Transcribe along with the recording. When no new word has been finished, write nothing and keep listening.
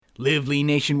Live Lean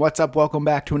Nation, what's up? Welcome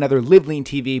back to another Live Lean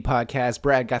TV podcast.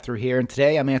 Brad Guthrie here, and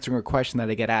today I'm answering a question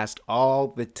that I get asked all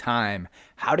the time.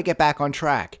 How to get back on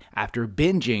track after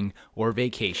binging or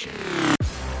vacation.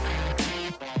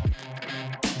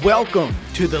 Welcome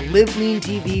to the Live Lean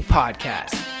TV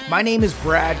podcast. My name is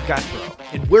Brad Guthrie,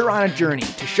 and we're on a journey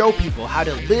to show people how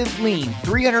to live lean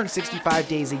 365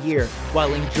 days a year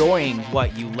while enjoying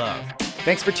what you love.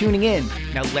 Thanks for tuning in.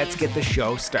 Now let's get the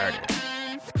show started.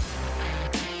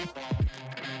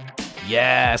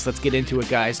 Yes, let's get into it,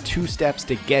 guys. 2 steps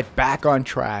to get back on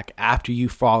track after you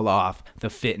fall off the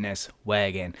fitness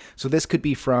wagon. So this could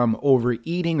be from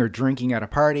overeating or drinking at a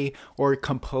party or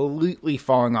completely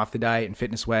falling off the diet and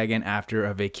fitness wagon after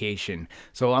a vacation.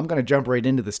 So I'm going to jump right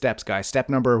into the steps, guys. Step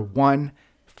number 1,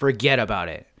 forget about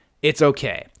it. It's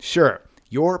okay. Sure,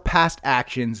 your past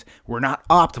actions were not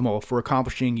optimal for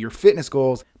accomplishing your fitness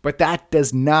goals, but that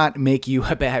does not make you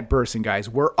a bad person, guys.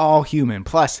 We're all human.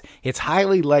 Plus, it's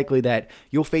highly likely that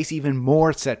you'll face even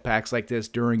more setbacks like this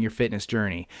during your fitness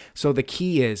journey. So the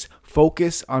key is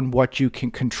focus on what you can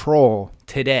control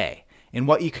today. And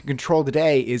what you can control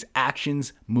today is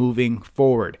actions moving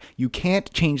forward. You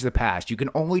can't change the past. You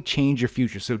can only change your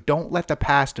future. So don't let the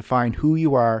past define who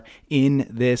you are in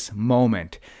this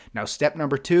moment. Now, step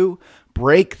number 2,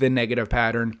 break the negative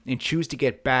pattern and choose to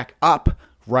get back up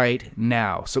right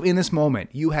now. So in this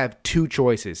moment, you have 2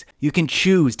 choices. You can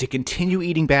choose to continue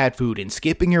eating bad food and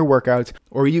skipping your workouts,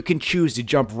 or you can choose to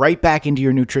jump right back into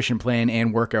your nutrition plan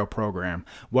and workout program.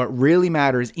 What really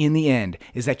matters in the end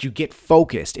is that you get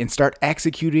focused and start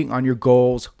executing on your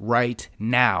goals right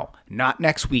now, not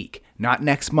next week, not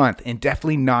next month, and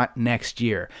definitely not next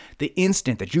year. The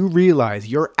instant that you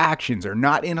realize your actions are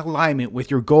not in alignment with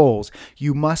your goals,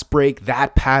 you must break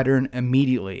that pattern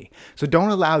immediately. So don't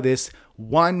allow this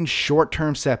one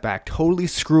short-term setback totally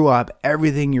screw up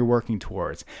everything you're working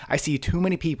towards. I see too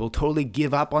many people totally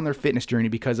give up on their fitness journey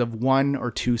because of 1 or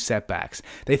 2 setbacks.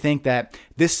 They think that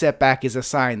this setback is a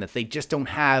sign that they just don't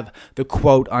have the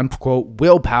quote-unquote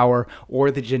willpower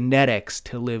or the genetics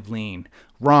to live lean.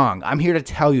 Wrong. I'm here to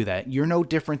tell you that you're no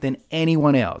different than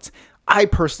anyone else. I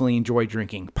personally enjoy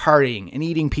drinking, partying, and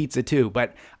eating pizza too,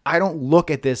 but I don't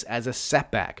look at this as a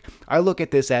setback. I look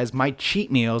at this as my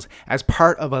cheat meals as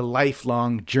part of a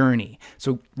lifelong journey.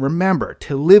 So remember,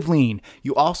 to live lean,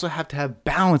 you also have to have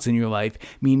balance in your life,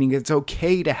 meaning it's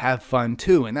okay to have fun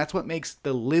too. And that's what makes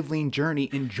the live lean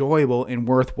journey enjoyable and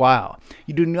worthwhile.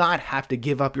 You do not have to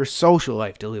give up your social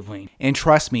life to live lean. And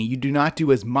trust me, you do not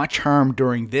do as much harm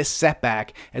during this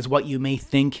setback as what you may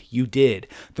think you did.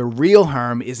 The real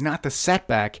harm is not the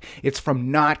setback, it's from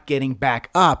not getting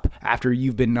back up after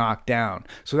you've been knocked down.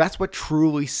 So that's what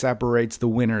truly separates the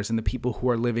winners and the people who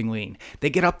are living lean. They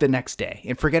get up the next day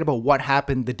and forget about what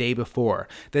happened the day before.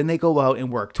 Then they go out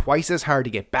and work twice as hard to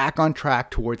get back on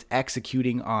track towards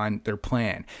executing on their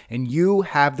plan. And you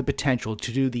have the potential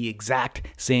to do the exact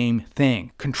same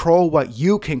thing. Control what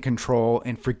you can control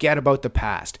and forget about the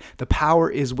past. The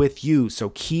power is with you, so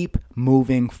keep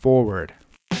moving forward.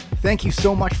 Thank you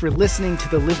so much for listening to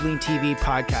the Live Lean TV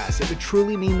podcast. It would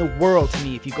truly mean the world to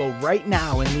me if you go right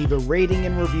now and leave a rating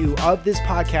and review of this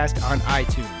podcast on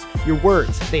iTunes. Your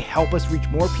words, they help us reach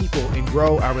more people and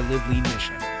grow our Live Lean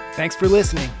mission. Thanks for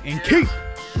listening and keep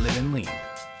living lean.